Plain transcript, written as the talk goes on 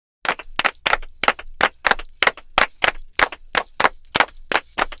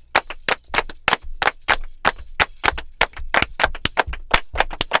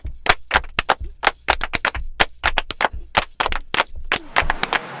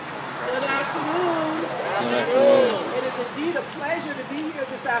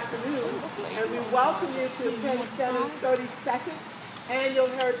afternoon, and we welcome you to Penn Center's 32nd Annual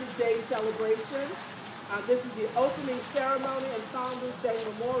Heritage Day celebration. This is the opening ceremony and Founders Day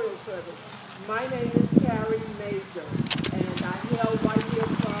Memorial Service. My name is Carrie Major, and I hail right here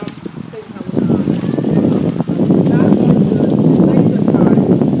from St. Helena Island. Not going to delay the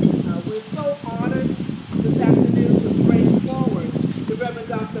time. We're so honored this afternoon to bring forward the Reverend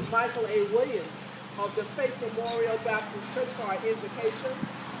Dr. Michael A. Williams of the Faith Memorial Baptist Church for our invocation.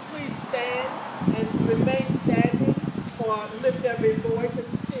 Please stand and remain standing or lift every voice and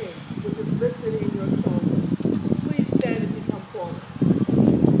sing, which is listed in your song. Please stand as you come forward.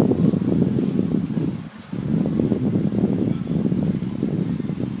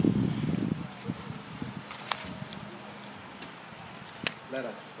 Let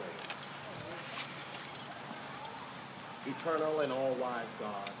us pray. Eternal and all-wise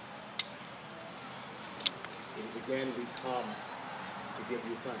God, again we come to give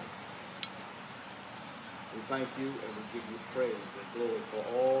you thanks. We thank you and we give you praise and glory for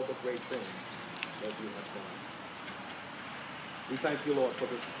all the great things that you have done. We thank you, Lord, for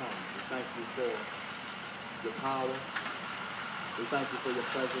this time. We thank you for your power. We thank you for your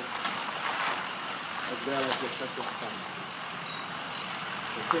presence, as well as your precious Son.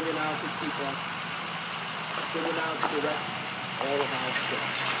 Continue now to keep us. Continue now to direct all of our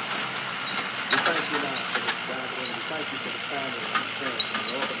steps. We thank you now for this gathering. We thank you for the family and friends and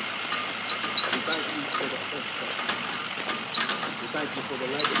the orphans. We thank you for the princess. We thank you for the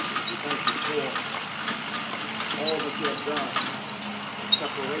legacy. We thank you for all that you have done in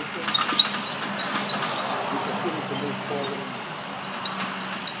separation. We continue to move forward.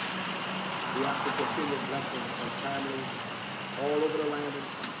 We have to continue blessing our families all over the land and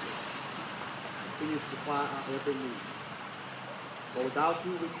country. Continue to supply our every need. But without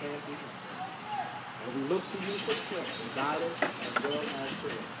you, we can't do it. And we look to you for strength and guidance as well as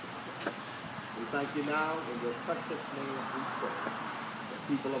prayer. We thank you now in your precious name we pray.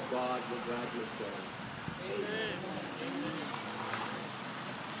 The people of God will gladly say, Amen. Amen.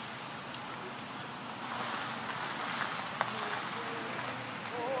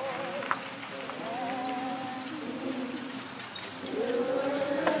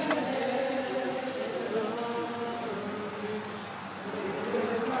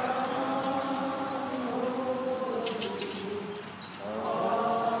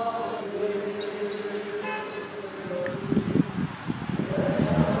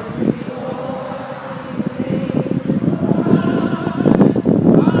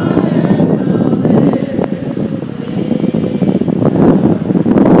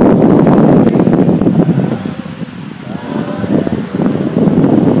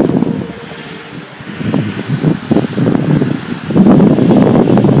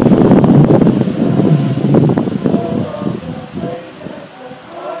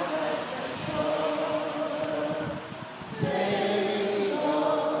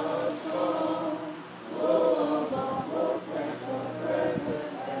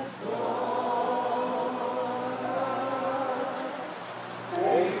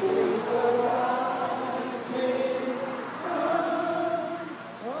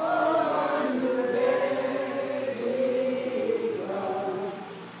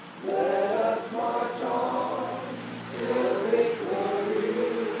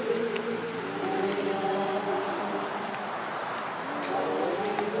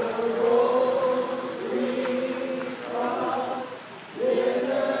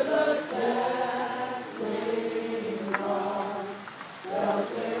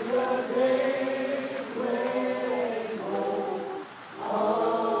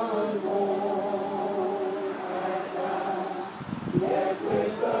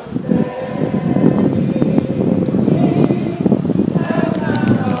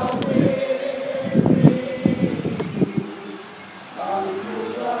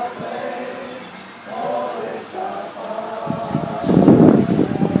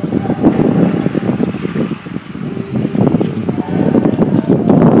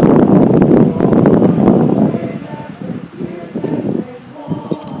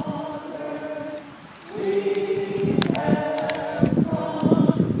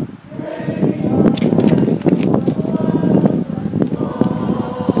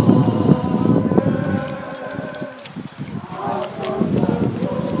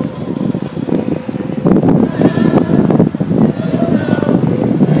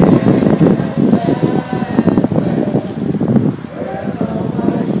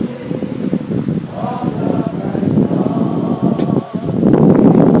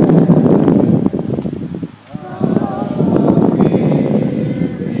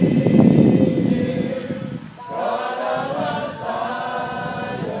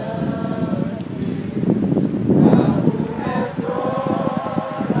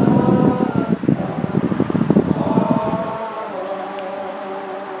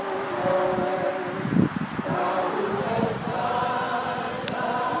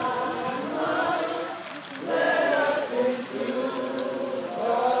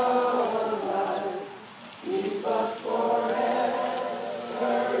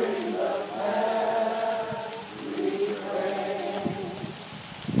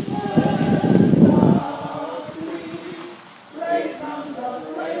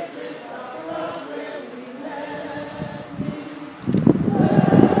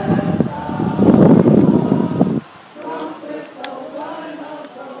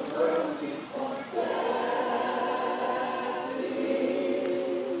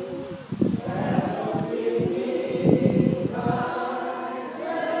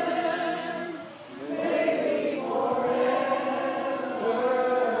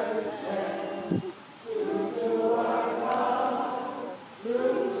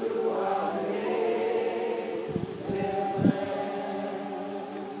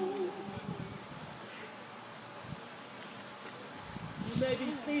 You may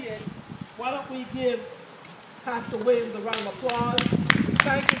be seated. Why don't we give Pastor Williams a round of applause.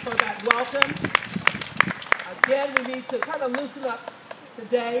 Thank you for that welcome. Again, we need to kind of loosen up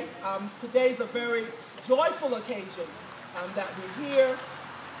today. Today's a very joyful occasion that we're here.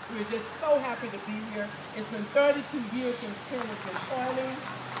 We're just so happy to be here. It's been 32 years since Ken has been planning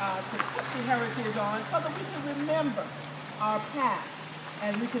to put the heritage on so that we can remember our past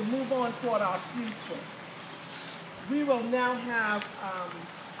and we can move on toward our future. We will now have,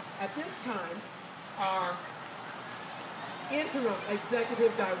 at this time, our interim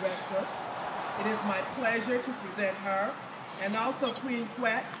executive director. It is my pleasure to present her, and also Queen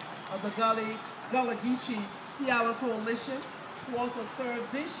Quet of the Gullah Geechee Coalition, who also serves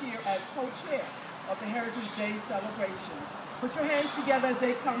this year as co-chair of the Heritage Day celebration. Put your hands together as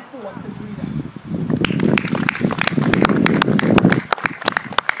they come forth to greet us.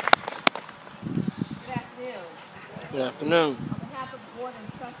 Good afternoon. Good afternoon. On behalf of the Board and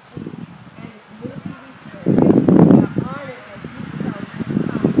Trustees and the community we serve, we are honored that you chose to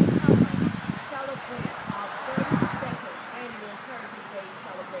come celebrate our 32nd annual Heritage Day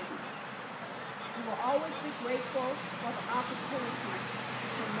celebration. We will always be grateful for the opportunity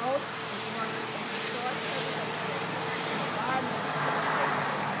to promote the work of historic preservation and environmental conservation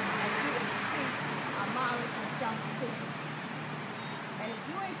as we increase our knowledge and self-sufficiency. As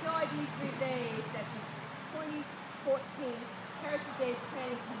you enjoy these 3 days that the 2014 Heritage Days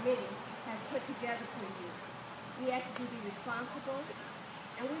Planning Committee has put together for you, we ask you to be responsible,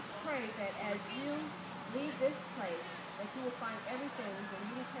 and we pray that as you leave this place, that you will find everything when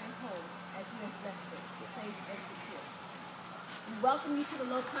you return home as you have left it, safe and secure. We welcome you to the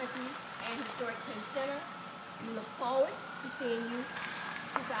Low Country and Historic Ken Center. We look forward to seeing you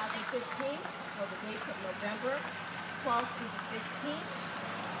 2015 for the dates of November 12th through the 15th.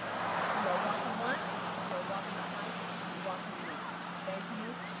 You are welcome once, you are welcome twice, you are welcome you. Thank you.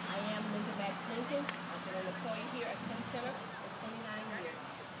 I am Linda Mack Jenkins. I've been an employee here at Ken Center for 29 years.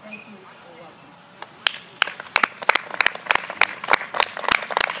 Thank you and welcome.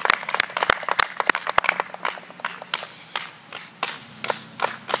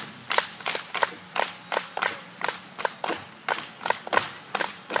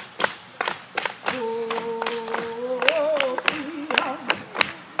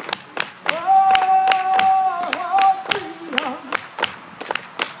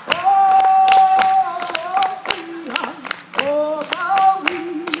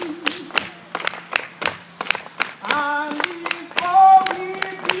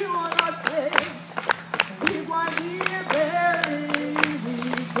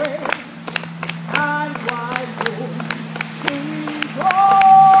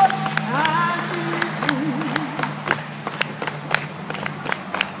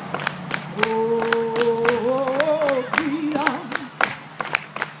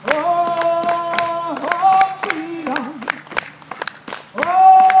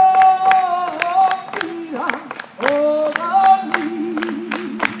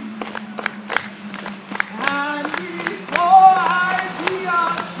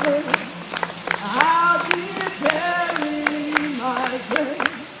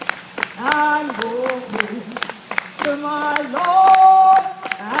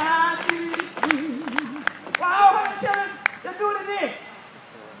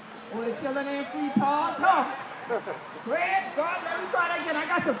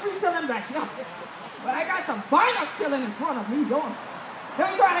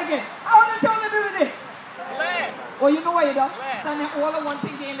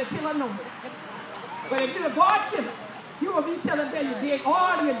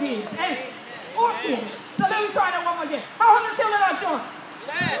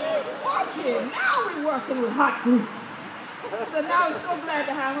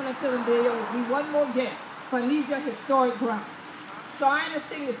 Historic grounds. So I ain't gonna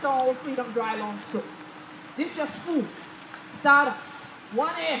sing the song "Old Freedom Dry Long So." This your school. Start up.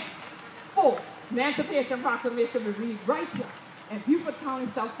 1A, 4. Emancipation Proclamation we read right here in Beaufort County,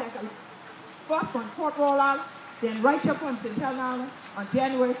 South Carolina. First on Port Royal Island, then right up on St. Helena Island on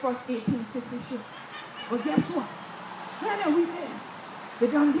January 1st, 1866. But guess what? Then we did. They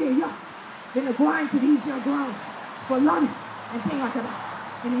done there, yeah. Then they go into these your grounds for London and things like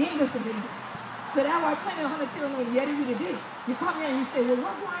that. In the English and things. So that's why plenty of 100 children when you every day. You come here and you say, well,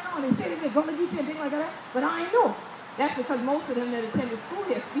 what's going on? They say they're going to get you and things like that. But I ain't know. That's because most of them that attend the school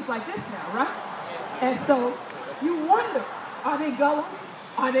here speak like this now, right? And so you wonder, are they Gullah?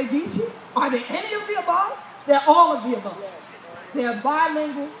 Are they Geechee? Are they any of the above? They're all of the above. They're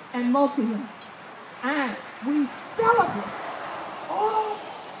bilingual and multilingual. And we celebrate all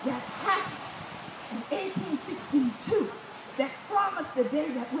that happened in 1862 that promised the day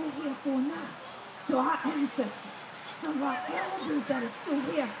that we're here for now. To our ancestors, some of our elders that are still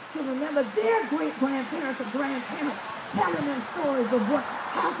here to remember their great-grandparents or grandparents telling them stories of what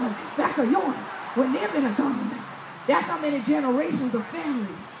happened back a yonder when they've been a gone now. That's how many generations of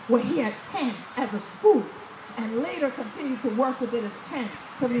families were here at Penn as a school and later continued to work with it as Penn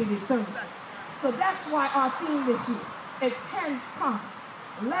Community Services. So that's why our theme this year is Penn's Promise,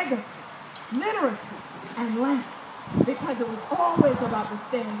 Legacy, Literacy, and Land. Because it was always about the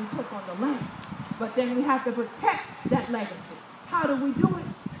stand we took on the land. But then we have to protect that legacy. How do we do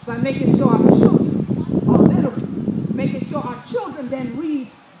it? By making sure our children are literate, making sure our children then read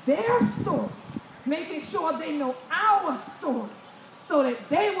their story, making sure they know our story, so that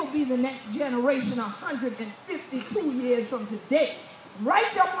they will be the next generation 152 years from today.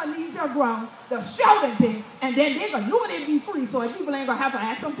 Right up underneath your ground, the shouting thing, and then they're going to know they be free, so if people ain't going to have to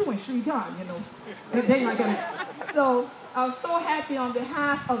ask them to in street time, you know. And things like that. So I'm so happy on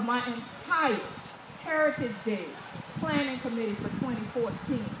behalf of my entire Heritage Days Planning Committee for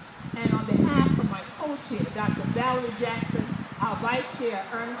 2014, and on behalf of my co-chair, Dr. Valerie Jackson, our vice chair,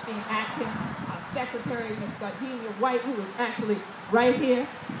 Ernestine Atkins, our secretary, Ms. Gardenia White, who is actually right here,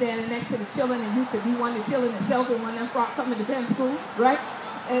 standing next to the children and used to be one of the children herself and when they start coming to Penn School, right?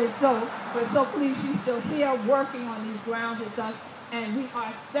 And so, we're so pleased she's still here working on these grounds with us, and we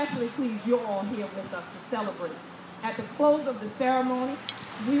are especially pleased you're all here with us to celebrate. At the close of the ceremony,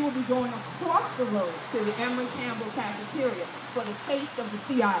 we will be going across the road to the Emory Campbell cafeteria for the Taste of the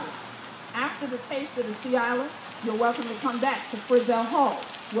Sea Islands. After the Taste of the Sea Islands, you're welcome to come back to Frizzell Hall,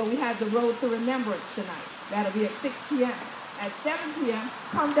 where we have the Road to Remembrance tonight. That'll be at 6 p.m. At 7 p.m.,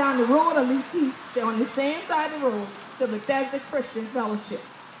 come down the road a little piece, they're on the same side of the road, to Bethesda Christian Fellowship.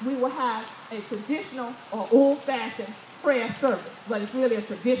 We will have a traditional or old-fashioned prayer service, but it's really a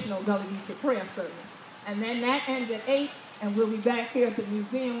traditional Gullah Geechee prayer service. And then that ends at 8, and we'll be back here at the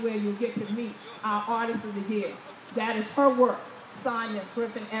museum where you'll get to meet our Artist of the Year. That is her work, Sonia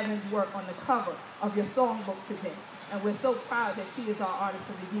Griffin Evans' work on the cover of your songbook today. And we're so proud that she is our Artist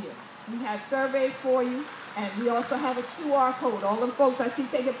of the Year. We have surveys for you, and we also have a QR code. All them folks I see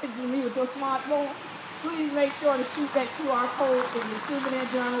taking pictures of me with your smartphone, please make sure to shoot that QR code in your souvenir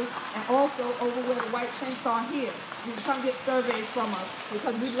journals, and also over where the white tents are here. You can come get surveys from us,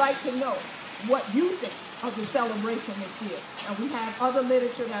 because we'd like to know what you think of the celebration this year. And we have other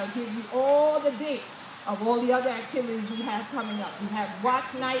literature that will give you all the dates of all the other activities we have coming up. We have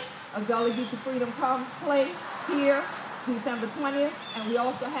Watch Night, a Gullah Geechee Freedom Play here, December 20th, and we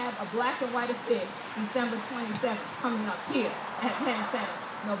also have a Black and White Affair, December 27th, coming up here at Penn Center.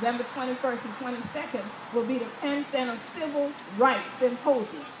 November 21st and 22nd will be the Penn Center Civil Rights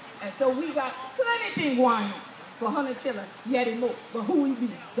Symposium. And so we got plenty things going on for Hunter Chiller, Yeti Mo, but who we be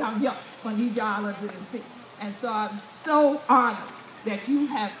down here on these islands in the sea. And so I'm so honored that you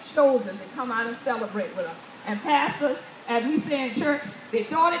have chosen to come out and celebrate with us. And pastors, as we say in church, they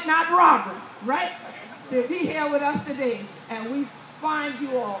thought it not robbery, right? To be here with us today. And we find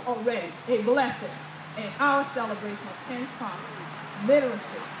you all already a blessing in our celebration of Penn's Promise,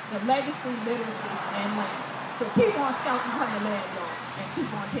 literacy, the legacy, literacy, and land. So keep on shouting from the land, y'all, and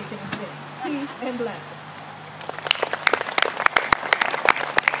keep on taking us in. Peace and blessings.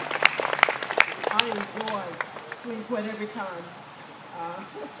 I enjoy Queen Quet every time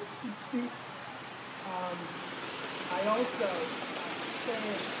she speaks. I also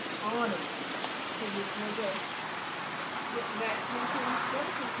stand honored to with us with Matt Jenkins.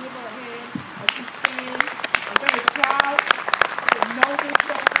 Let's just give her a hand as she stands. I'm very proud to know this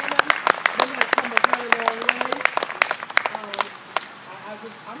young woman. We have come a very long way.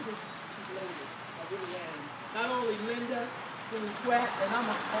 I'm just elated. I really am. Not only Linda, Queen Quet, and I'm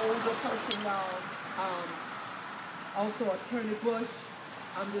an older person, y'all. Also Attorney Bush.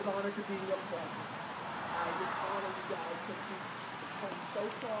 I'm just honored to be in your presence. I just honor you guys because you've come so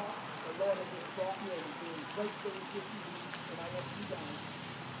far. The Lord has just brought you and doing great things with you. And I want you guys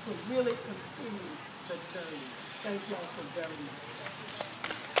to really continue the journey. Thank you all so very much.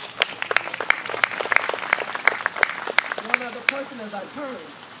 One other person as I turn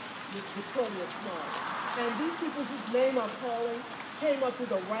is Victoria Smart. And these people whose name I'm calling came up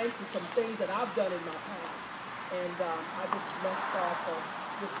through the ranks of some things that I've done in my past. And I just blessed God for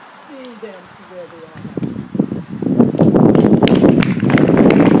just seeing them to where they are.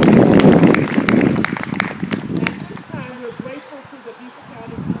 At this time, we're grateful to the Beaufort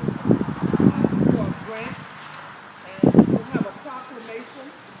County Council for a grant. And we'll have a proclamation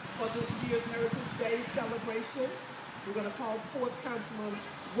for this year's Heritage Day celebration. We're going to call forth Councilman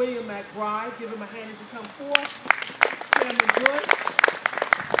William McBride. Give him a hand as he comes forth. Chairman Bush.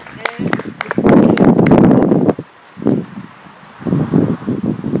 And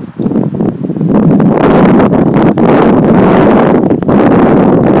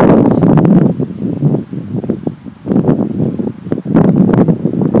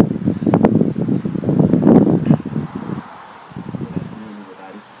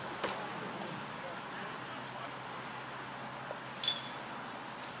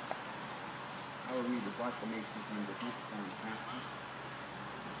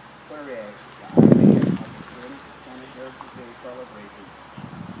whereas the idea of the 20th Heritage Day celebration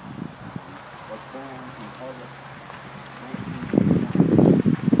was born in August 1981.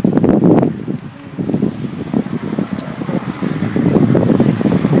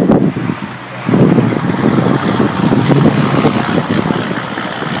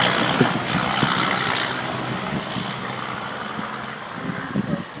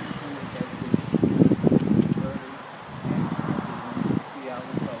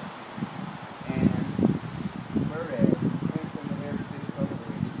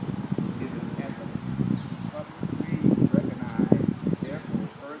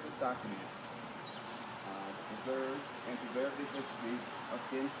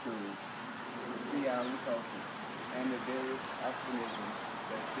 And the various optimisms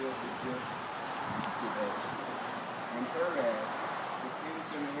that still exist today. And whereas the Queen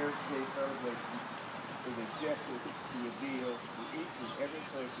Quet Heritage Day celebration is a gesture to reveal to each and every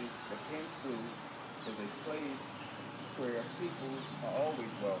person that Penn School is a place where people are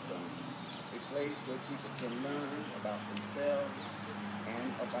always welcome, a place where people can learn about themselves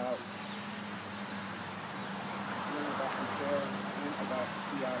and about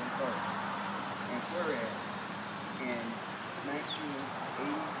the island culture. And whereas in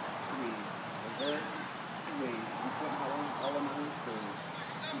 1983, the very way we sent all elementary schools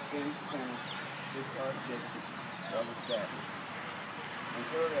to Penn Center Historic District was established. And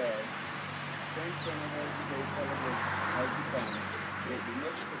whereas Penn Center Heritage Day celebration has become a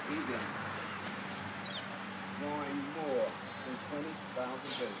significant event, drawing more than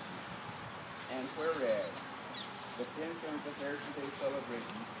 20,000 visitors. And whereas the Penn Center Heritage Day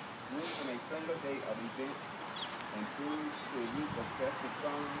celebration went from a single day of events and food to a week of festive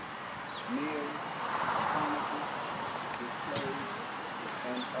songs, meals, performances, displays,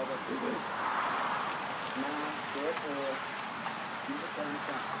 and other events. Now, therefore, we return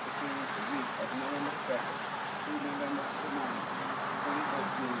to the week of November 2nd through November 9th,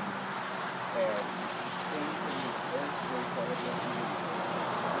 2014, as Penn Center Heritage Day celebration week.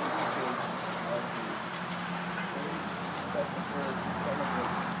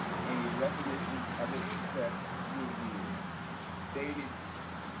 Recognition of its success through the years. Dated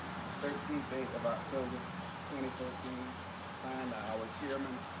 13th day of October 2014, signed by our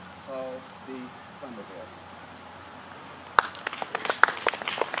chairman, Paul D. Somerville.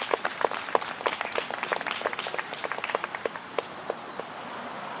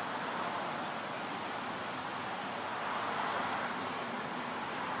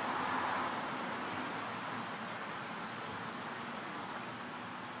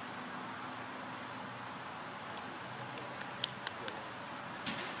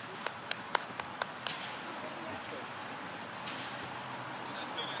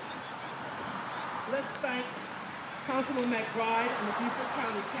 Let's thank Councilman McBride and the Beaufort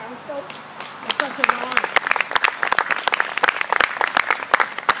County Council for such an honor.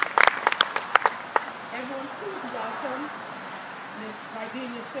 Everyone, please welcome Ms.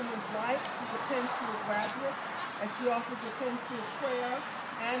 Gardenia Simmons-White. She's a Penn School graduate, as she offers the Penn School prayer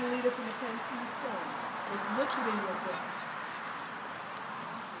and lead us in the Penn School song. It's listed in your book.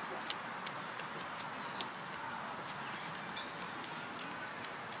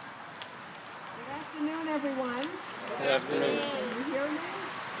 Good afternoon, everyone. Good afternoon. Can you hear me?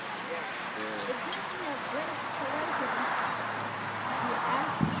 Yes. It gives me a great pleasure to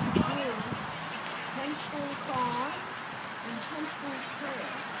ask you to do Penn School song and Penn School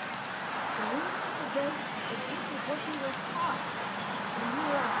prayer. The reason for this is what you were taught when you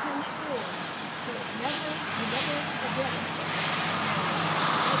were at Penn School. So you never forget it.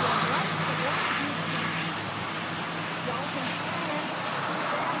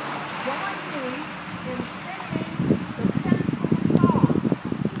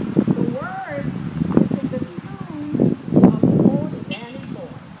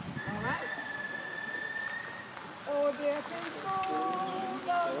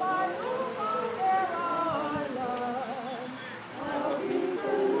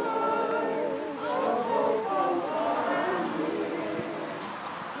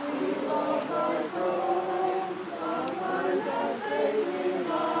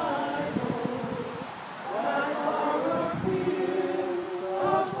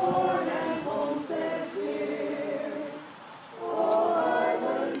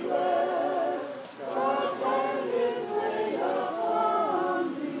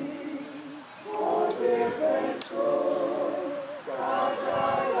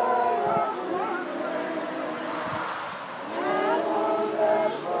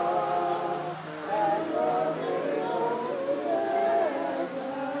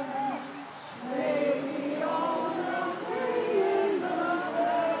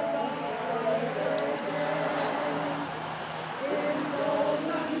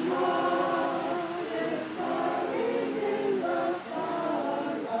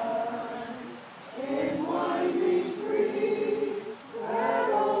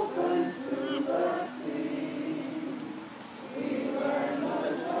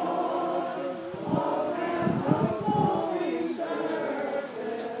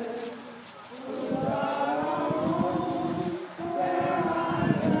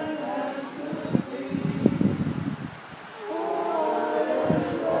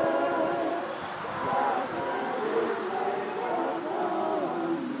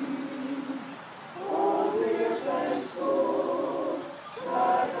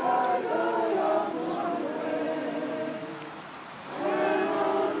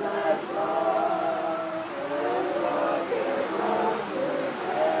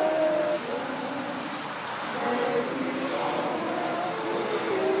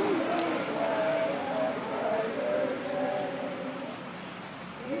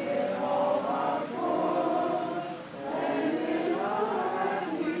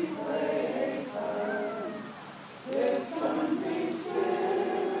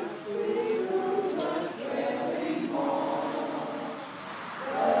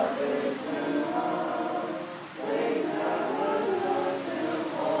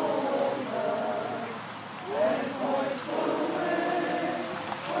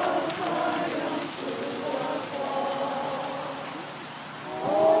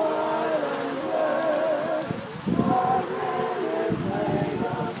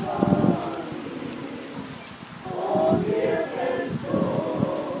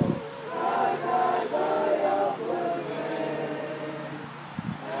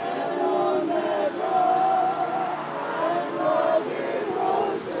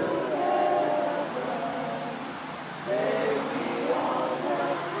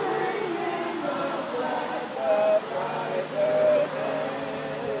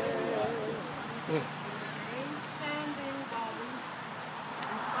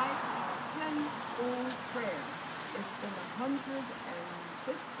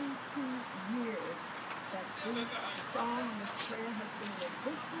 62 years that this song and this prayer has been in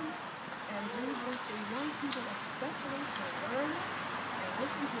existence, and we want people especially to learn it and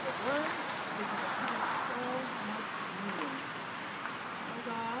listen to the words because it has so much meaning. Oh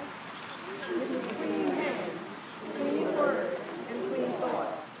God, give me clean hands, clean words, and clean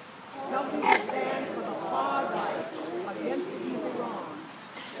thoughts. Help me to stand for the hard life against the easy wrong.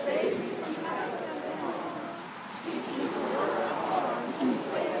 Save me from past temptation. Teach me to work hard,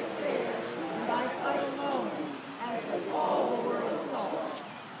 play it fair, in thy sight alone, as in all the world saw.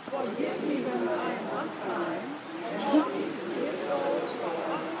 Forgive me when I am unkind, and help me to give those who are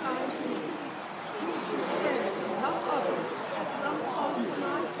unkind to me. Keep me friends to help others at some cost to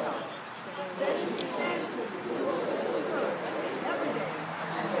myself. Send me chances to do a little good every day.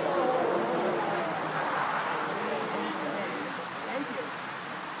 Thank you.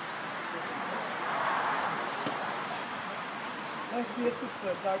 Let's give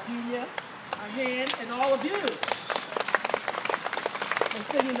Sister Gardenia a hand, and all of you for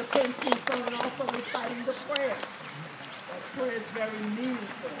singing the Penn song and also reciting the prayer. That prayer is very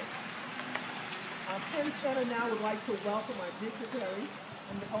meaningful. Our Penn Center now would like to welcome our dignitaries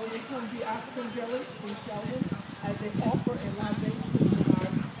from the Olentunji African Village in Sheldon as they offer a libation in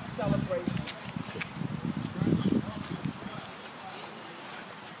our celebration.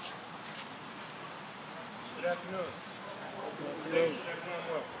 Good afternoon. Today's everyone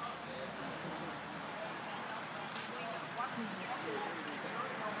welcome.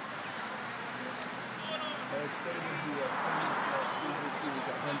 As stated, the Queen Quet is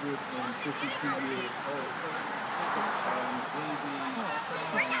 152 years old. In the song,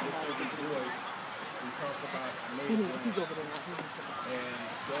 This Is Voice, we talk about native land and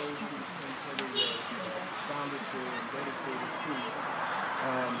those who Queen Quet was founded to and dedicated to.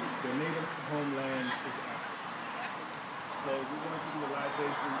 The native homeland is Africa. So we're going to do a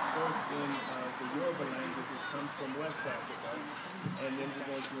libation first in the Yoruba language, which comes from West Africa, and then we're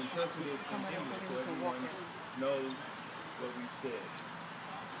going to interpret it in English so everyone knows what we said.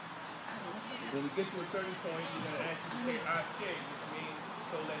 When we get to a certain point, we're going to ask you to say Ashe, which means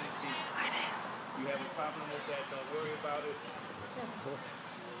so let it be. If you have a problem with that, don't worry about it.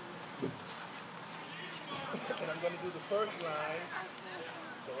 And I'm going to do the first line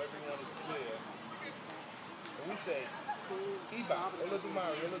so everyone is clear. And we say, Iba,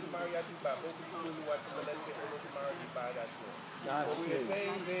 Olodumare, Adiba, what we are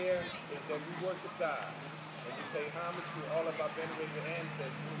saying there is that we worship God and we pay homage to all of our venerated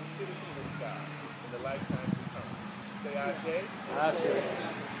ancestors who sit with God in the lifetime to come. Say Ashe. Ashe.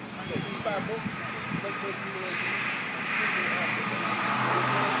 Say Iba,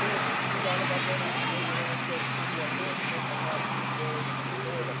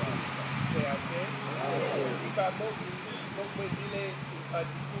 Say Ashe. Iba,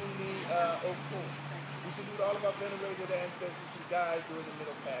 we salute all of our venerated ancestors who died during the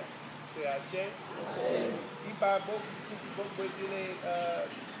Middle Passage. Say Ashe.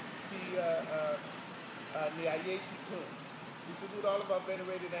 We salute all of our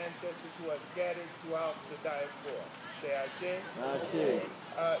venerated ancestors who are scattered throughout the diaspora. Say Ashe. Ashe.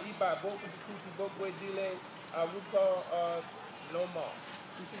 No more.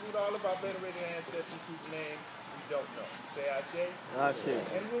 We salute all of our venerated ancestors whose names we don't know. Say Ashe. Ashe.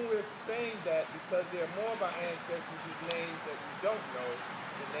 And when we're saying that, because there are more of our ancestors whose names that we don't know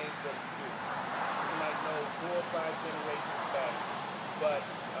than names that we do. We might know 4 or 5 generations back. But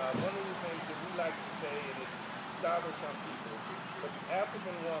one of the things that we like to say, and it startles some people, but the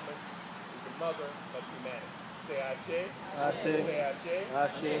African woman is the mother of humanity. Say Ashe. Ashe. Say Ashe.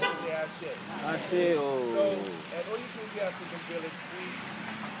 Ashe. Say Ashe. Ashe. So at Olentunji African Village, we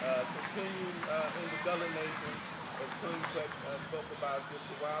continue in the Gullah Nation, as Queen Quet spoke about just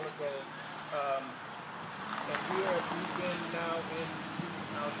a while ago. And we've been now in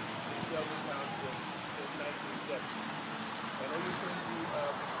Sheldon Township since 1970. And Olentunji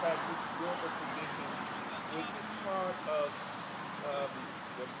practice Yoruba tradition, which is part of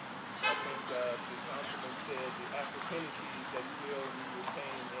what I think the councilman said, the Africanities that still we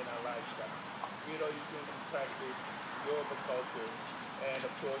retain in our lifestyle. We at Olentunji practice Yoruba culture. And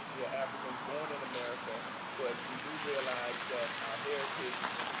of course, we are Africans born in America, but we do realize that our heritage,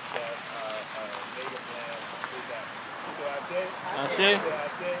 that our native land is Africa. Say Ashe. Ashe.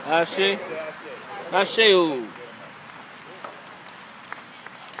 Ashe. Ashe. Ashe.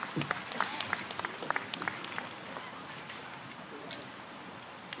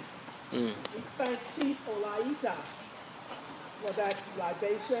 We thank Chief Olaita for that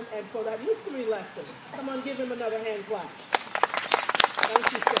libation and for that history lesson. Someone give him another hand clap.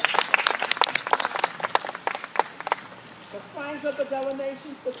 Thank you, sir. The Lions of the Gullah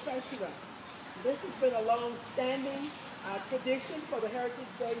Nation's processional. This has been a long-standing tradition for the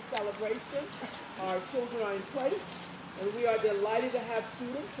Heritage Day celebration. Our children are in place, and we are delighted to have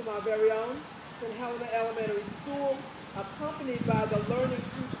students from our very own St. Helena Elementary School, accompanied by the Learning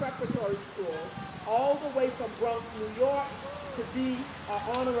Tree Preparatory School, all the way from Bronx, New York, to be our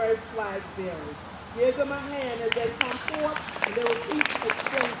honorary flag bearers. Give them a hand as they come forth, and they will each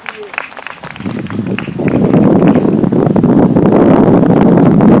explain to you.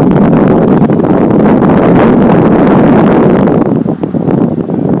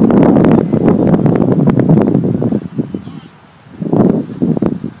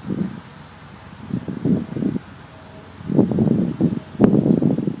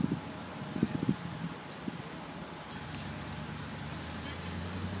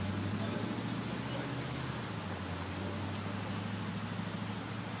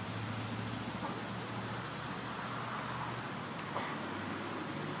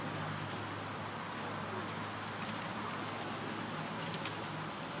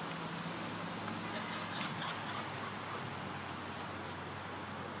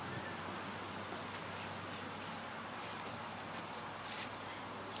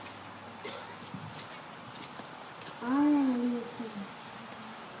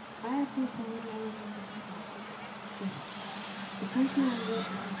 The country I live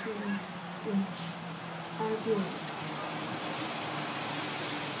in is Algeria.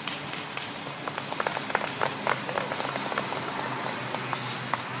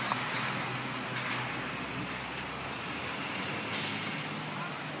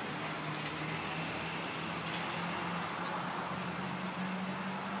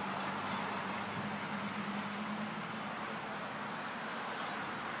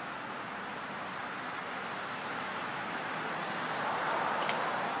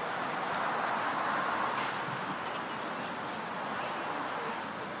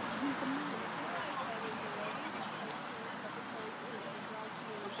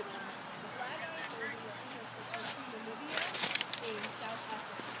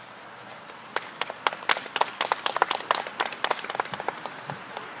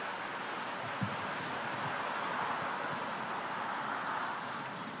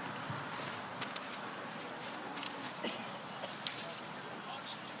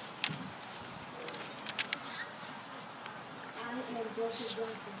 Joseph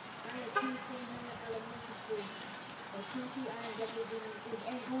Johnson. I attend St. Helena Elementary School. The country I am representing is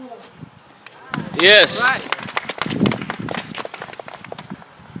Angola. Yes. Right.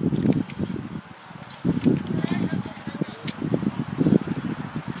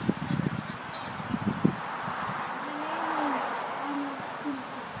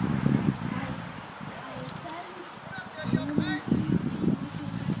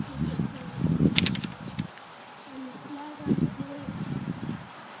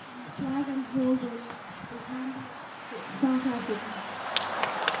 South Africa.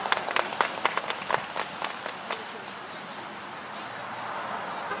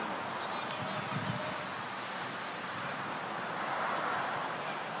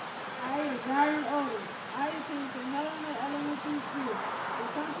 I am Darren Owen. I attend St. Helena Elementary School. The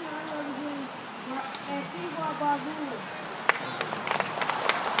country I represent is Antigua Barbuda.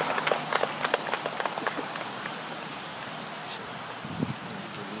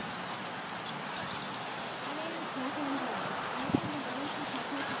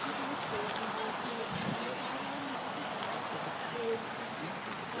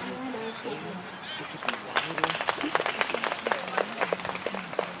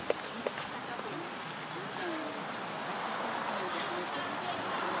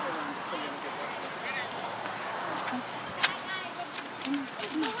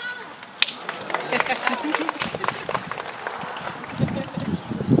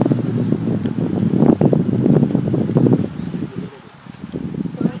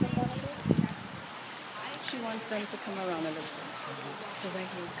 She wants them to come around a little bit. So right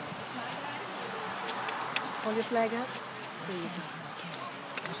here is good. Hold your flag up. There you go.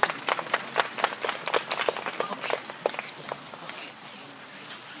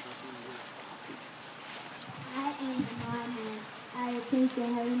 I am Mohammed. I attend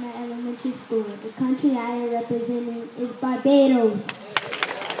St. Helena Elementary School. The country I am representing is Barbados.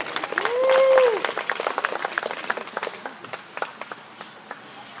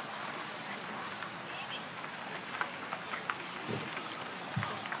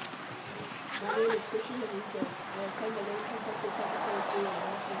 My name is Christian Henriquez. I attend the Learning Tree Preparatory School in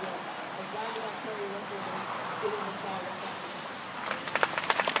Bronx, New York. The flag that I currently represent is in the South West Africa.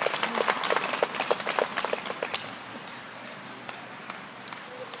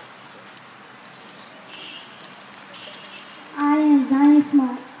 I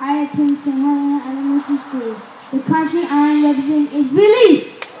Smart. I attend St. Helena Elementary School. The country I am representing is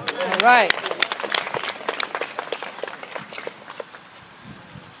released. All right.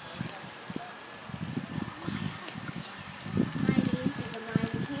 My name is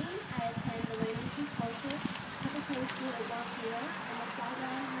Amaya Kane. I attend the Learning Tree Culture Preparatory School in Baltimore, and the flag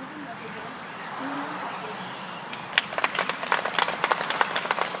that I'm holding represents Helena Island.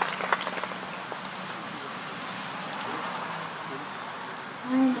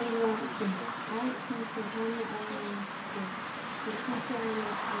 I am Amy Robinson. I attend St. Helena Elementary School. The country I am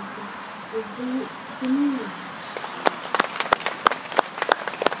representing is Dominion.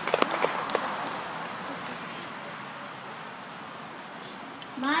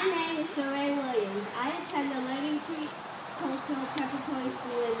 My name is Saray Williams. I attend the Learning Tree Cultural Preparatory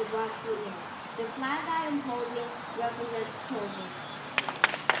School in the Bronx, New York. The flag I am holding represents children.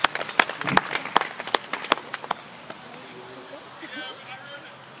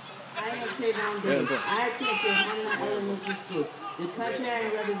 I am Trayvon Day. I attend St. Helena Elementary School. The country I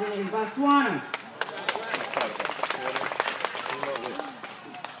am representing is Botswana.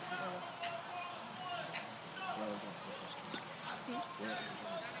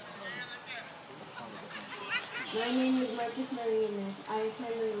 My name is Marcus Marinas. I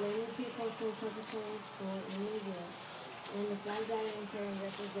attend the Learning Tree Cultural Preparatory School in New York, and the flag that I am carrying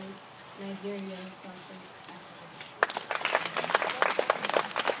represents Nigeria and South Africa.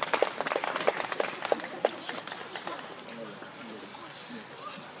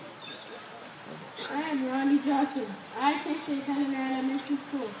 I am Ronnie Johnson. I attend St. Helena Elementary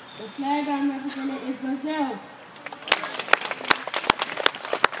School. The flag I am representing is Brazil.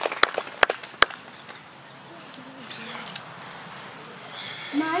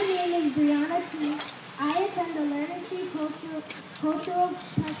 My name is Brianna Key. I attend the Learning Tree Cultural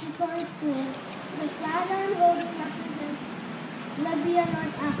Preparatory School. The flag I am holding represents Libya,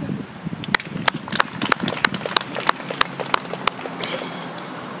 North Africa.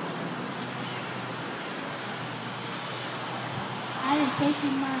 I am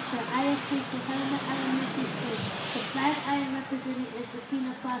Peyton Marshall. I attend St. Helena Elementary School. The flag I am representing is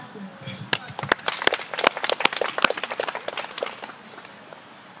Burkina Faso.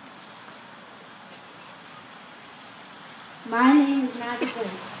 My name is Nadia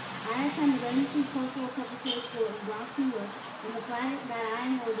Blake. I attend the Learning Tree Cultural Preparatory School in Bronx, New York, and the flag that I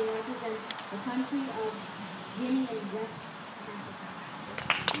am holding represents the country of Guinea and West Africa.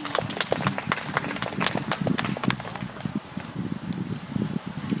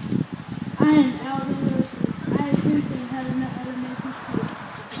 I am Alvin Wilson. I attend St. Helena Elementary School.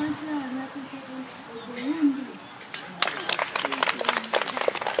 The country I am representing is Burundi.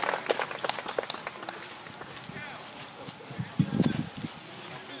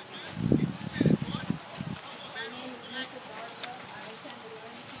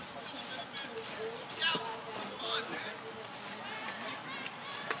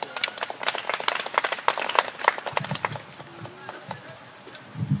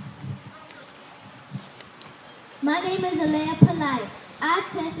 My name is Alea Palai. I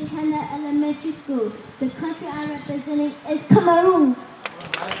attend St. Helena Elementary School. The country I'm representing is Cameroon.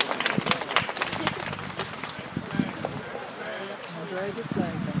 Enjoy the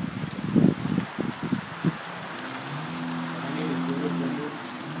flag.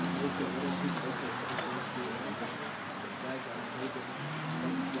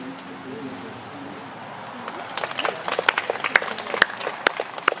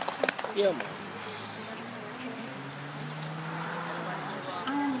 Yeah, man.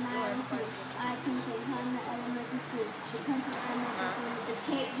 I am Naya Smith. I attend St. Helena Elementary School. The country I'm representing is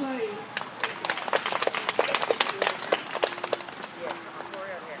Cape Verde.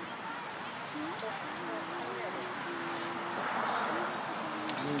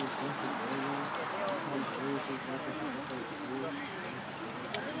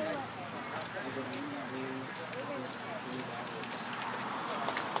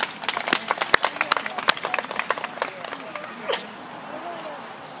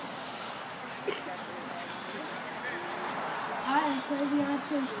 I am Quavion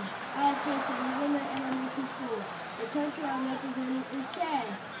Chisholm. I attend St. Helena Elementary School. The country I'm representing is Chad.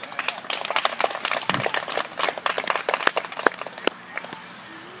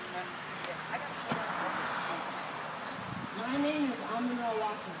 My name is Amina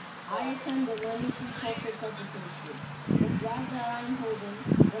Walker. I attend the Learning Tree Cultural Preparatory School. The flag that I am holding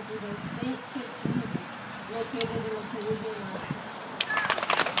represents St. Kitts River, located in the Caribbean island.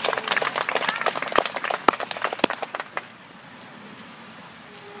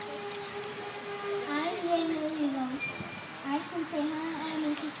 I'm Jane Olivo. I attend St. Helena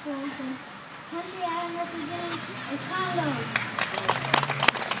Elementary School. The country I am representing is Congo.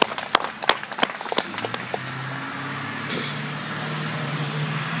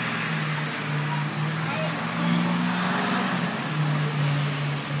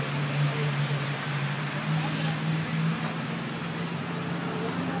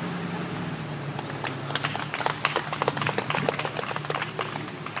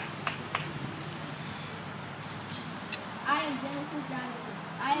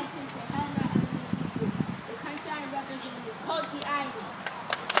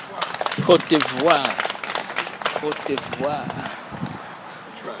 Côte d'Ivoire. Côte d'Ivoire.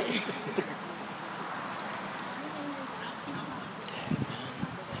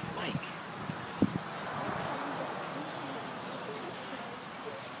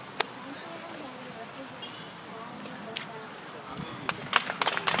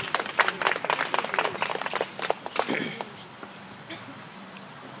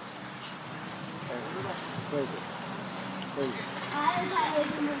 I am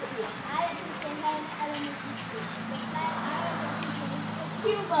Helena I attend Helena Elementary School. The flag I am representing is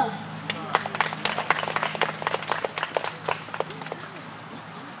Cuba.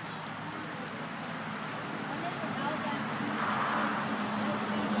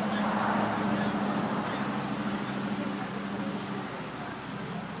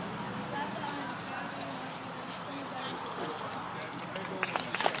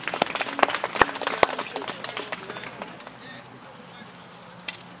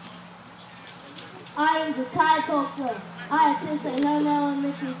 I am the Thai culture. I attend St. Helena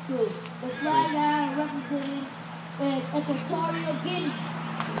Elementary School. The flag that I am representing is Equatorial Guinea.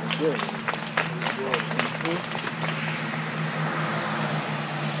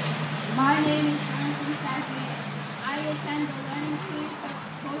 My name is Jonathan Sassy. I attend the Learning Tree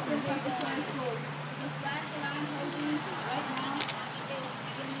Cultural Preparatory School. The flag that I'm holding right now is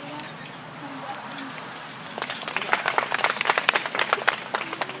Jamaica from West Indies.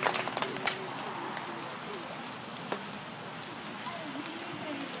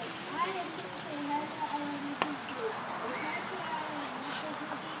 I attend St. Helena Elementary School. The flag that I am representing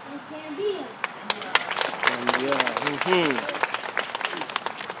is Gambia.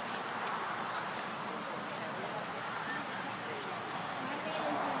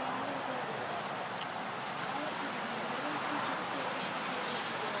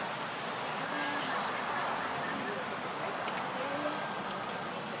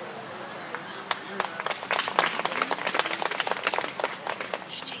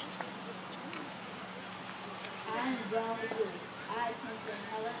 I am John Wood. I attend St.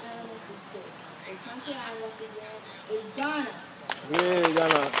 Helena Elementary School. The country I represent is Ghana. Yeah,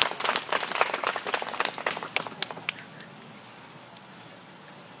 Ghana.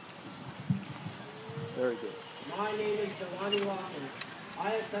 Very good. My name is Jelani Watkins. I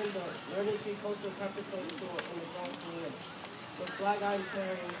attend the Learning Tree Cultural Preparatory School in the Bronx, New York. The flag I'm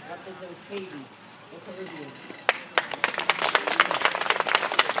carrying represents Haiti, the Caribbean.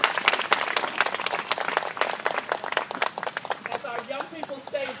 As our young people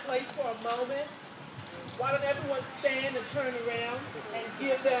stay in place for a moment, why don't everyone stand and turn around and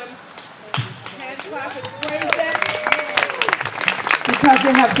give them hand clap and praise them? Because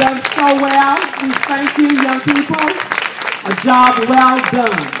they have done so well. We thank you, young people. A job well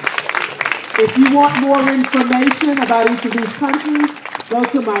done. If you want more information about each of these countries, go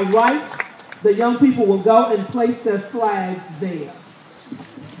to my right. The young people will go and place their flags there.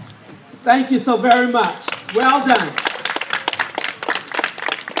 Thank you so very much. Well done.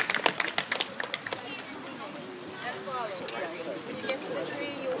 When you get to the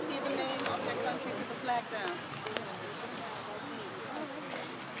tree, you'll see the name of your country with the flag down.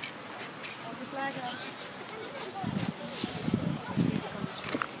 Hold the flag up.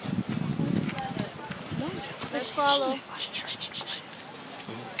 Let's follow.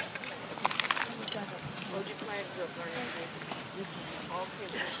 Hold your flags up, okay.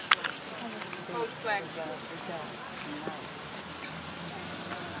 Hold the flag up.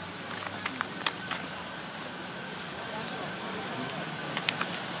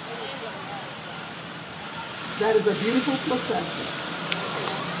 That is a beautiful procession.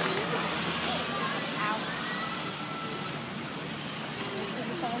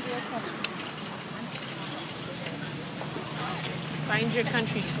 Find your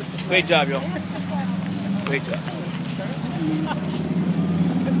country. Great job, yo. Great job.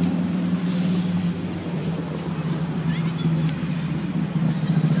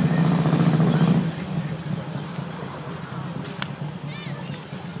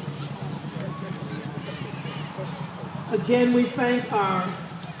 Again, we thank our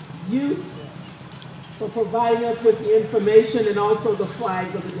youth for providing us with the information and also the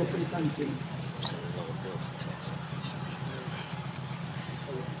flags of the different countries.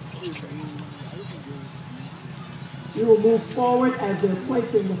 We will move forward as they're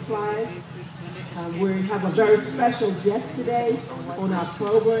placing the flags. We have a very special guest today on our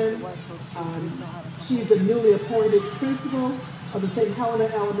program. She's a newly appointed principal of the St. Helena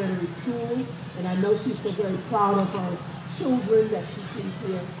Elementary School, and I know she's so very proud of her children that she sees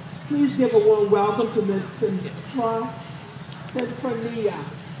here. Please give a warm welcome to Ms. Sinfronia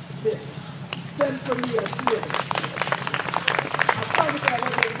Smith. I promise I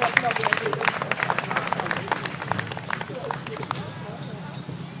wasn't walking up with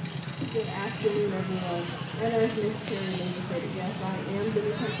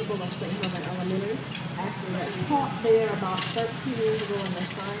about 13 years ago in the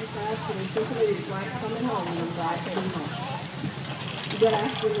science class, but essentially it's like coming home and I'm glad to be home. Good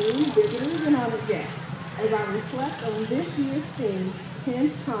afternoon, visitors and honored guests. As I reflect on this year's theme,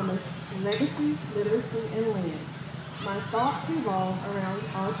 Penn's Promise, Legacy, Literacy, and Land, my thoughts revolve around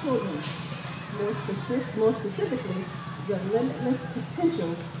our children, more specifically, the limitless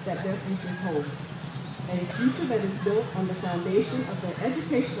potential that their futures hold. A future that is built on the foundation of their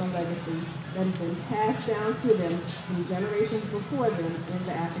educational legacy that has been passed down to them from generations before them in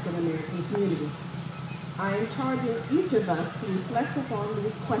the African American community. I am charging each of us to reflect upon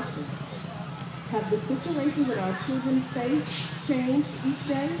these questions. Have the situations that our children face changed each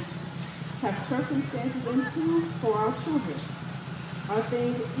day? Have circumstances improved for our children? Are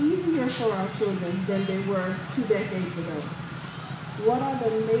things easier for our children than they were 2 decades ago? What are the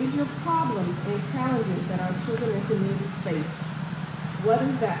major problems and challenges that our children and communities face? What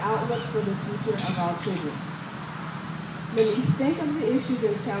is the outlook for the future of our children? When we think of the issues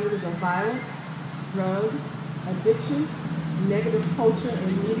and challenges of violence, drugs, addiction, negative culture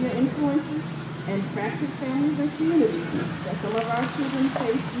and media influences, and fractured families and communities that some of our children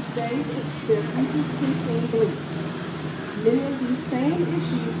face each day, their futures can seem bleak. Many of these same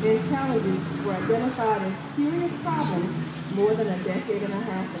issues and challenges were identified as serious problems more than a decade and a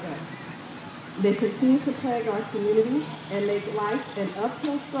half ago. They continue to plague our community and make life an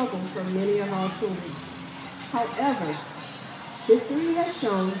uphill struggle for many of our children. However, history has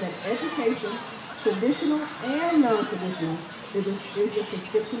shown that education, traditional and non-traditional, is the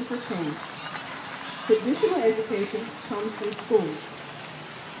prescription for change. Traditional education comes from schools.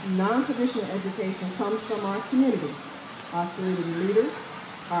 Non-traditional education comes from our community leaders,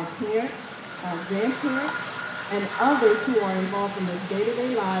 our parents, our grandparents, and others who are involved in the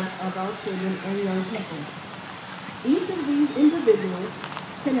day-to-day lives of our children and young people. Each of these individuals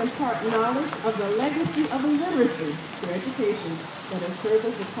can impart knowledge of the legacy of literacy through education that has served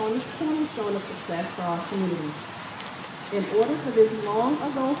as the cornerstone of success for our community. In order for this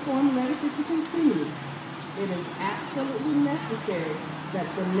long-ago formed legacy to continue, it is absolutely necessary that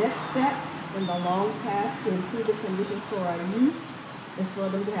the next step in the long path to improve the conditions for our youth is for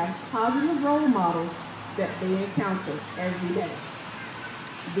them to have positive role models that they encounter every day.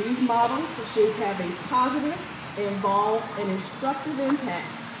 These models should have a positive, involved, and instructive impact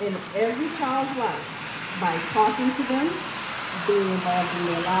in every child's life by talking to them, being involved in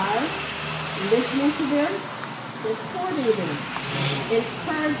their lives, listening to them, supporting them,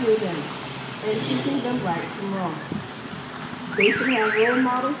 encouraging them, and teaching them right from wrong. They should have role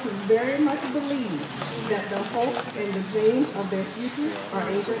models who very much believe that the hopes and the dreams of their future are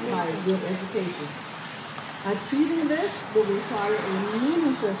anchored by a good education. Achieving this will require a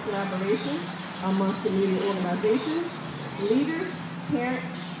meaningful collaboration among community organizations, leaders, parents,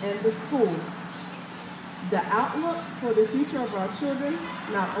 and the schools. The outlook for the future of our children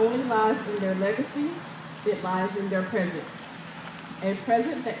not only lies in their legacy, it lies in their present. A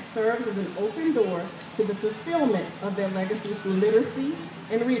present that serves as an open door to the fulfillment of their legacy through literacy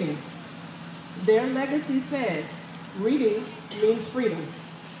and reading. Their legacy says, reading means freedom.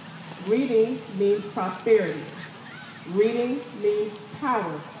 Reading means prosperity. Reading means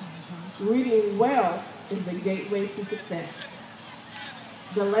power. Reading well is the gateway to success.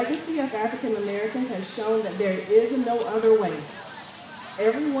 The legacy of African Americans has shown that there is no other way.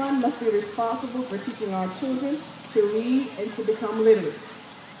 Everyone must be responsible for teaching our children to read and to become literate.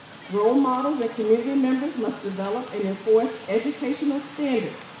 Role models and community members must develop and enforce educational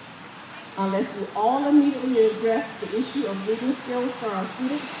standards. Unless we all immediately address the issue of reading skills for our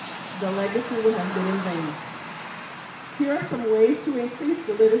students, the legacy will have been in vain. Here are some ways to increase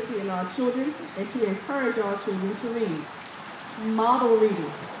the literacy in our children and to encourage our children to read. Model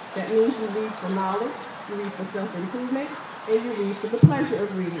reading. That means you read for knowledge, you read for self-improvement, and you read for the pleasure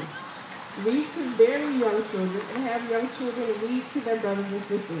of reading. Read to very young children and have young children read to their brothers and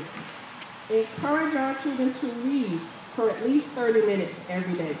sisters. Encourage our children to read for at least 30 minutes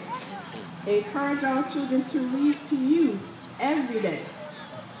every day. Encourage our children to read to you every day.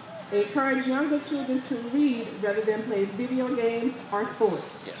 Encourage younger children to read rather than play video games or sports.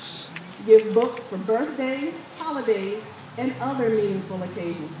 Yes. Give books for birthdays, holidays, and other meaningful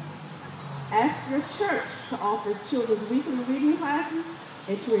occasions. Ask your church to offer children's weekly reading classes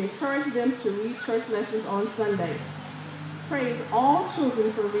and to encourage them to read church lessons on Sundays. Praise all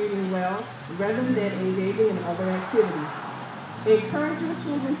children for reading well rather than engaging in other activities. Encourage your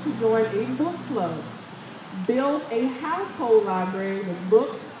children to join a book club. Build a household library with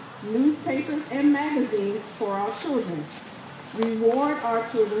books, newspapers, and magazines for our children. Reward our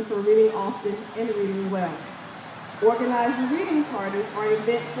children for reading often and reading well. Organize reading parties or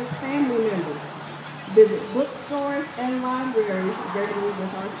events with family members. Visit bookstores and libraries regularly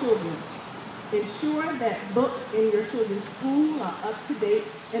with our children. Ensure that books in your children's school are up to date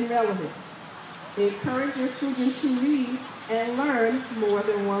and relevant. Encourage your children to read and learn more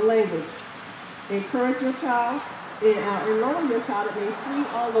than one language. Encourage your child, enroll your child in a free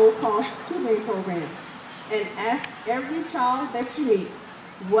or low-cost tutoring program. And ask every child that you meet,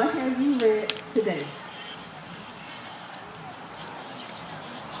 what have you read today?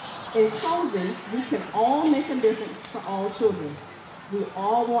 In closing, we can all make a difference for all children. We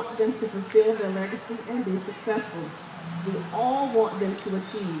all want them to fulfill their legacy and be successful. We all want them to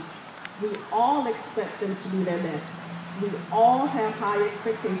achieve. We all expect them to do their best. We all have high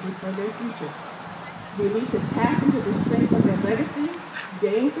expectations for their future. We need to tap into the strength of their legacy,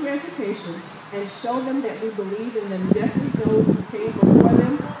 gain through education, and show them that we believe in them just as those who came before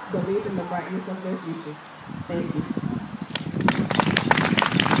them believed in the brightness of their future. Thank you.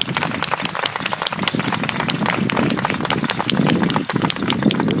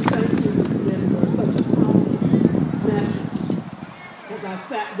 Thank you, Ms. Smith, for such a powerful message. As I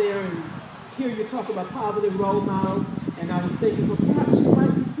sat there and hear you talk about positive role model, and I was thinking, well, perhaps you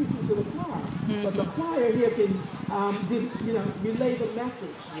might be preaching to the choir, but the choir here can, relay the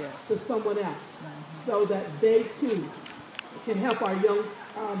message to someone else, so that they too can help our young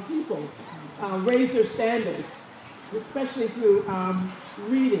people raise their standards, especially through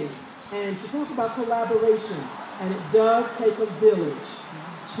reading, and to talk about collaboration. And it does take a village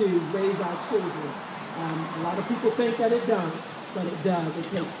to raise our children. A lot of people think that it don't, but it does. It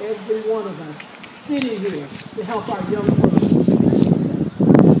takes every one of us sitting here to help our young persons to be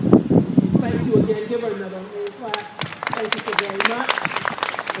successful. Thank you again. Give her another hand clap. Thank you so very much.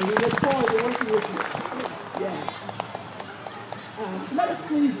 And we look forward to working with you. Yes. Let us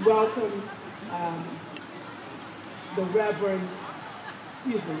please welcome the Reverend,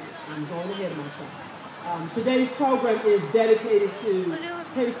 excuse me, I'm going ahead of myself. Today's program is dedicated to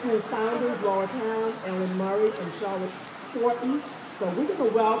Penn School founders, Laura Town, Ellen Murray, and Charlotte Horton. So we're going to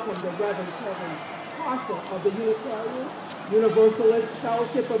welcome the Reverend Kevin Carson of the Unitarian Universalist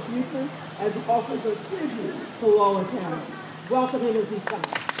Fellowship of Beaufort as he offers a tribute to Laura Town. Welcome him as he comes.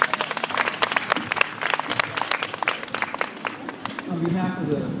 On behalf of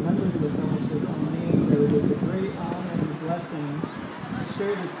the members of the fellowship, on me, that it is a great honor and blessing to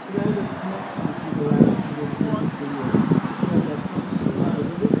share this thread of connection through the last 153 years, a thread that comes from our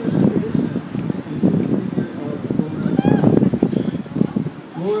religious tradition and through the figure of Laura Town.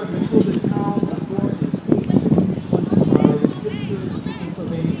 Laura Matilda Town was born in 1825 in Pittsburgh,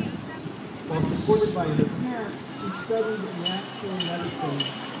 Pennsylvania. While supported by her parents, she studied natural medicine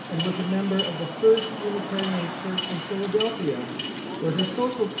and was a member of the First Unitarian Church in Philadelphia, where her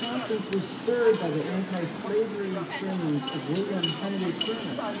social conscience was stirred by the anti-slavery sermons of William Henry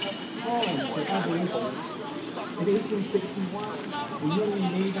Furnace, calling for abolition. In 1861, the Union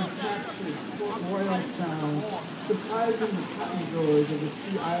Navy captured Port Royal Sound, surprising the cotton growers of the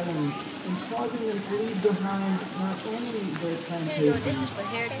Sea Islands and causing them to leave behind not only their plantations,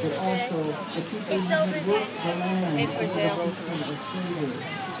 but also the people who had worked the land under the system of slavery.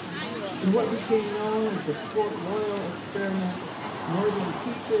 In what became known as the Port Royal Experiment, Northern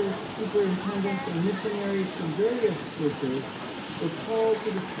teachers, superintendents, and missionaries from various churches were called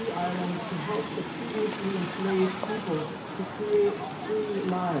to the Sea Islands to help the previously enslaved people to create free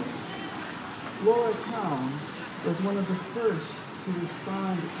lives. Laura Town was one of the first to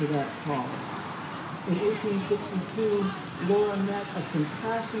respond to that call. In 1862, Laura met a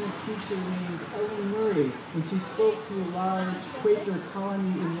compassionate teacher named Ellen Murray when she spoke to a large Quaker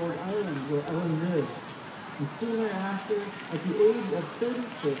colony in Rhode Island where Ellen lived. And sooner after, at the age of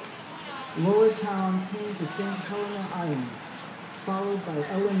 36, Laura Town came to St. Helena Island, followed by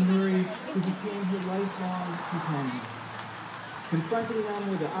Ellen Murray, who became her lifelong companion. Confronting them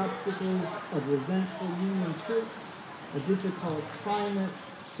with the obstacles of resentful Union troops, a difficult climate,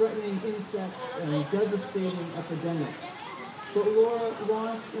 threatening insects, and devastating epidemics. But Laura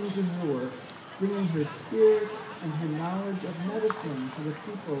launched into her work, bringing her spirit and her knowledge of medicine to the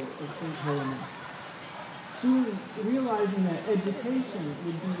people of St. Helena. Soon, realizing that education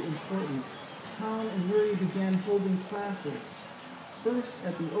would be important, Town and Murray began holding classes, first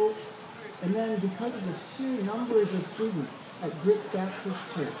at the Oaks, and then, because of the sheer numbers of students, at Brick Baptist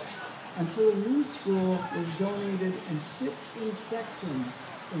Church, until a new school was donated and shipped in sections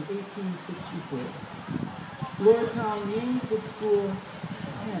in 1864. Laura Town named the school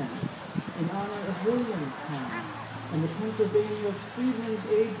Penn in honor of William Penn and the Pennsylvania's Freedmen's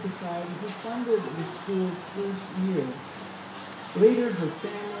Aid Society, who funded the school's first years. Later, her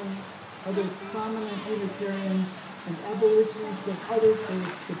family, other prominent Unitarians, and abolitionists of other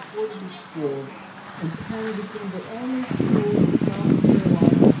faiths supported the school, and Penn became the only school in South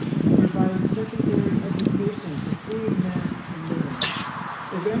Carolina to provide secondary education to freed men and women,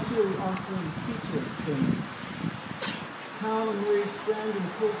 eventually offering teacher training. Town and Mary's friend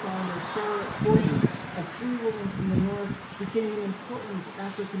and co-founder Charlotte Fortney, a free woman from the North, became an important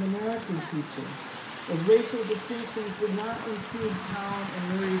African-American teacher, as racial distinctions did not impede Town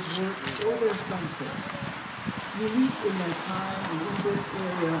and Mary's work or their friendships. Unique in their time and in this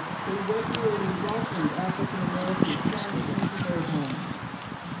area, they regularly welcomed African-American friends into their home.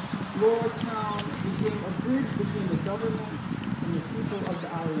 Lower Town became a bridge between the government and the people of the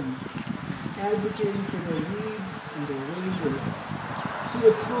islands, advocating for their needs and their wages. She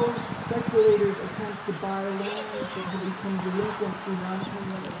opposed speculators' attempts to buy land that had become delinquent through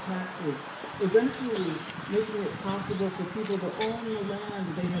non-payment of taxes, eventually making it possible for people to own the land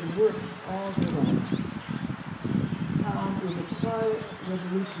they had worked all their lives. Town was a quiet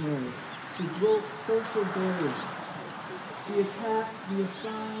revolutionary who broke social barriers. She attacked the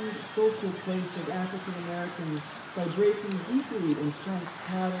assigned social place of African Americans by breaking deeply entrenched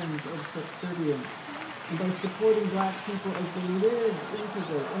patterns of subservience and by supporting Black people as they lived into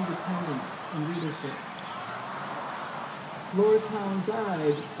their independence and leadership. Lower Town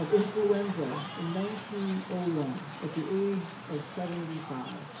died of influenza in 1901 at the age of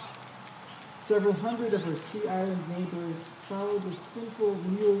 75. Several hundred of her Sea Island neighbors followed the simple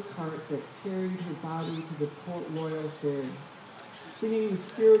mule cart that carried her body to the Port Royal ferry, singing the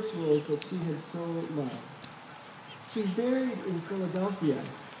spirituals that she had so loved. She's buried in Philadelphia,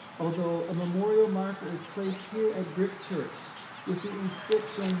 although a memorial marker is placed here at Brick Church with the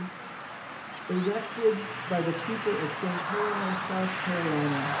inscription, "Erected by the people of St. Helena, South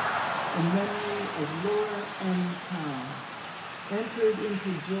Carolina, in memory of Laura M. Town, entered into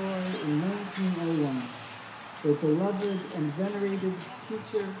joy in 1901, their beloved and venerated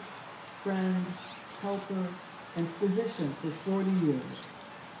teacher, friend, helper, and physician for 40 years.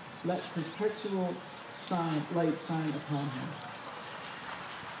 Let perpetual light shine upon him."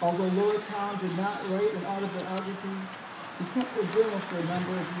 Although Laura Town did not write an autobiography, she kept a journal for a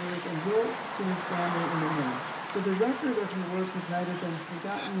number of years and wrote to her family in the North. So the record of her work has neither been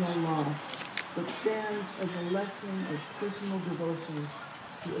forgotten nor lost, but stands as a lesson of personal devotion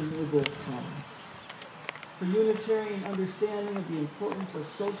to a noble cause. Her Unitarian understanding of the importance of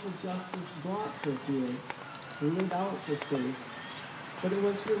social justice brought her here to live out her faith, but it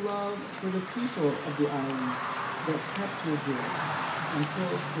was her love for the people of the island that kept her here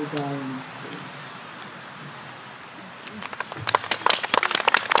until her dying days.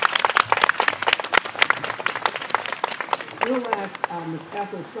 We'll ask Ms.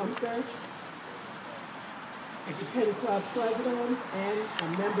 Ethel Sumter, the Penn Club president and a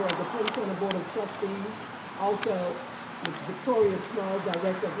member of the Penn Center Board of Trustees, also Ms. Victoria Smalls,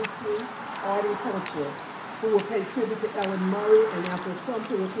 director of history, art, and culture, who will pay tribute to Ellen Murray, and Ethel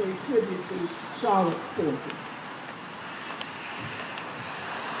Sumter will pay tribute to Charlotte Fortney.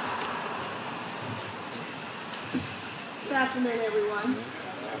 Good afternoon, everyone.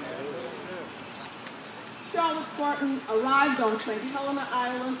 Charlotte Fortney arrived on St. Helena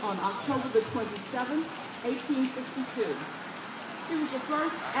Island on October the 27th, 1862. She was the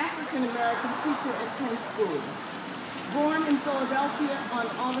first African-American teacher at Penn School. Born in Philadelphia on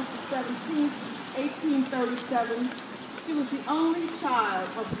August the 17th, 1837, she was the only child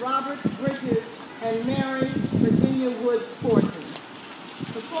of Robert Bridges and Mary Virginia Woods Fortin.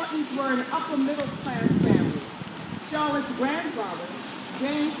 The Fortons were an upper-middle-class family. Charlotte's grandfather,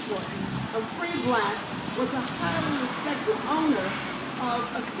 James Fortin, a free Black, was a highly respected owner of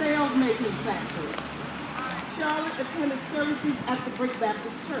a sail-making factory. Charlotte attended services at the Brick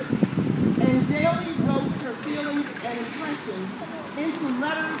Baptist Church and daily wrote her feelings and impressions into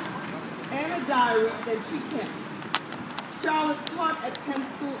letters and a diary that she kept. Charlotte taught at Penn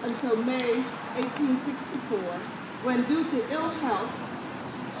School until May 1864, when due to ill health,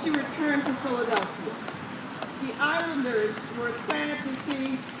 she returned to Philadelphia. The Islanders were sad to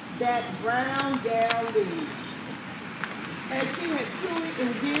see that brown gal leave, as she had truly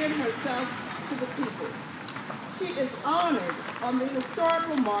endeared herself to the people. She is honored on the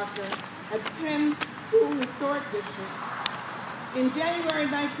historical marker at Penn School Historic District. In January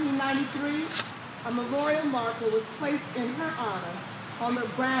 1993, a memorial marker was placed in her honor on the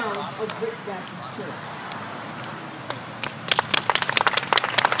grounds of Brick Baptist Church.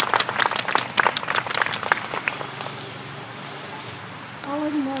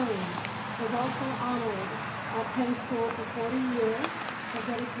 Ellen Murray was also honored at Penn School for 40 years for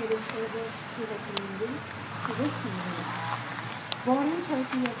dedicated service to the community, to this community. Born in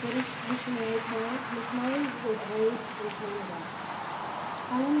Turkey of British missionary parents, Miss Murray was raised in Canada.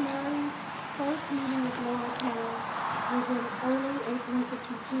 Ellen Murray's first meeting with Lower Town was in early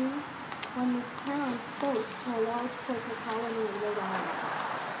 1862 when Miss Town spoke to a large Quaker colony in Rhode Island,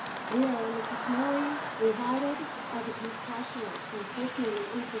 where Mrs. Murray resided as a compassionate and personally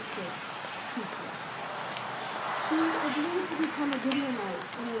interested teacher. She agreed to become a Gideonite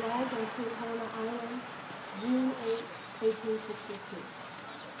and arrived on St. Helena Island June 8, 1862.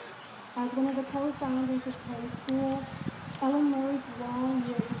 As one of the co-founders of Penn School, Ellen Murray's long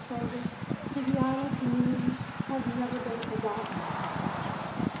years of service to the island community have never been forgotten.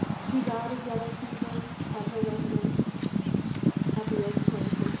 She died of yellow fever at her residence at the Oaks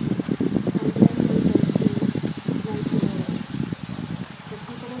Plantation on January 19, 1908. The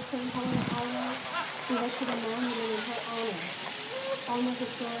people of St. Helena Island erected a monument in her honor on the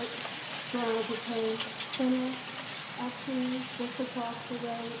historic grounds of Penn Center, actually just across the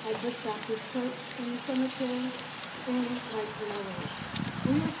way at Brick Baptist Church in the cemetery in 1908.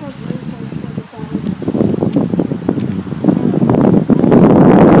 We are so grateful for the founders.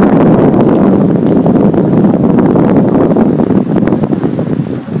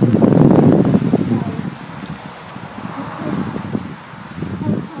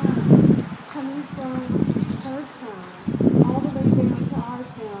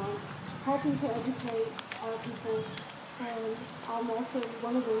 Helping to educate our people, and I'm also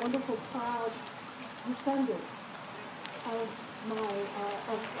one of the wonderful, proud descendants of my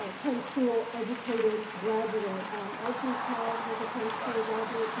Penn School educated graduate. R.T. Smalls was a Penn School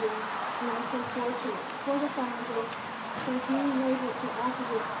graduate here, and I'm so fortunate for the founders for being able to offer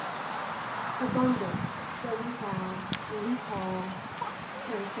this abundance that we have when we call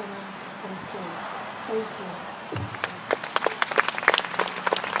Penn Center Penn School. Thank you.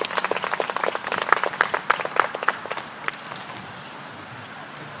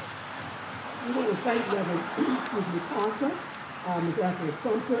 I want to thank Reverend Tassa, Ms. Ethel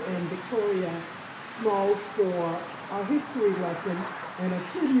Sumter, and Victoria Smalls for our history lesson and a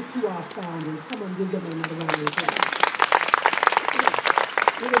tribute to our founders. Come on, give them another round of applause.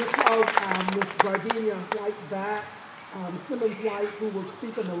 We're going to call Ms. Gardenia White back, Simmons White, who will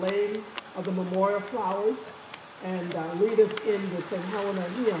speak on the laying of the memorial flowers and lead us in the St. Helena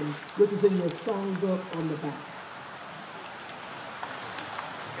hymn, which is in your songbook on the back.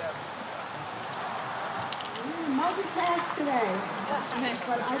 Multitask today,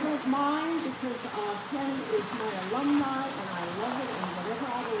 but I don't mind because Penn is my alumni and I love it, and whatever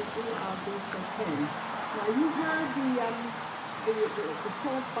I will do, I'll do for Penn. Now you heard the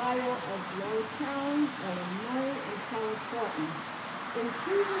short bio of Lordstown, Ellen Murray, and Charlotte Thornton. In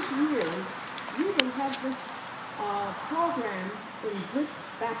previous years, we would have this program in Brick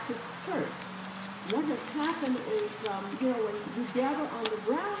Baptist Church. What has happened is, when you gather on the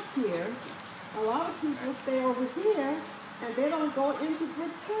grounds here, a lot of people stay over here and they don't go into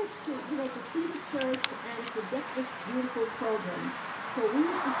Brick Church to see the church and to get this beautiful program. So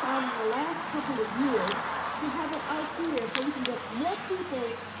we've decided in the last couple of years to have it out here so we can get more people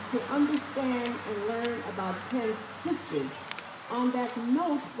to understand and learn about Penn's history. On that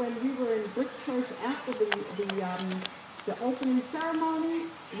note, when we were in Brick Church after the opening ceremony,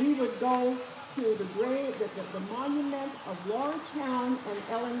 we would go to the monument of Lordstown and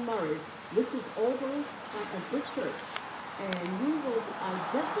Ellen Murray, which is over at Brick Church. And we will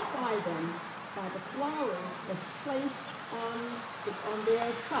identify them by the flowers that's placed on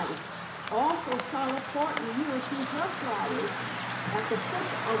their site. Also, Charlotte Thornton, you will see her flowers at the foot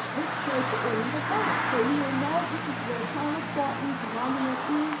of Brick Church in the back. So you will know this is where Charlotte Thornton's monument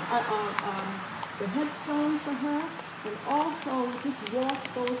is, the headstone for her. And also just walk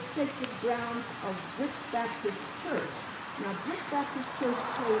those sacred grounds of Brick Baptist Church. Now, Brick Baptist Church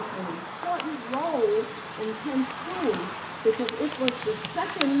played an important role in Penn School because it was the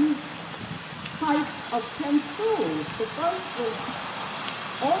second site of Penn School. The first was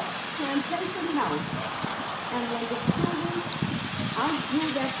Oaks Plantation House. And when the students outgrew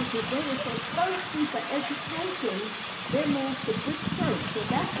that because they were so thirsty for education, they moved to Brick Church. So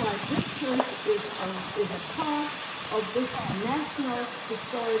that's why Brick Church is a part of this National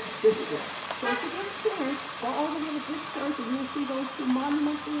Historic District. So if you get a chance, go over to the Brick Church and you'll see those two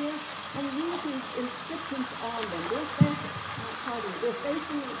monuments there and read the inscriptions on them. They're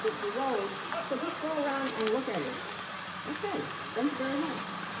facing the road, so just go around and look at it. Okay, thank you very much.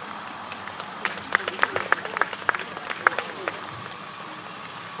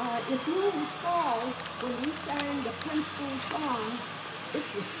 If you recall, when we sang the Penn School song, it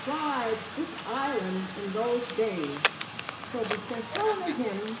describes this island in those days. So the St. Helena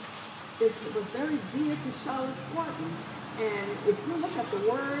hymn was very dear to Charlotte Thornton. And if you look at the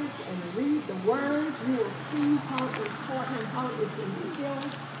words and read the words, you will see how important and how it is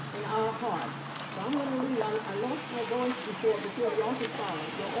instilled in our hearts. So I'm going to read. I lost my voice before y'all can follow.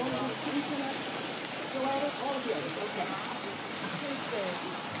 You're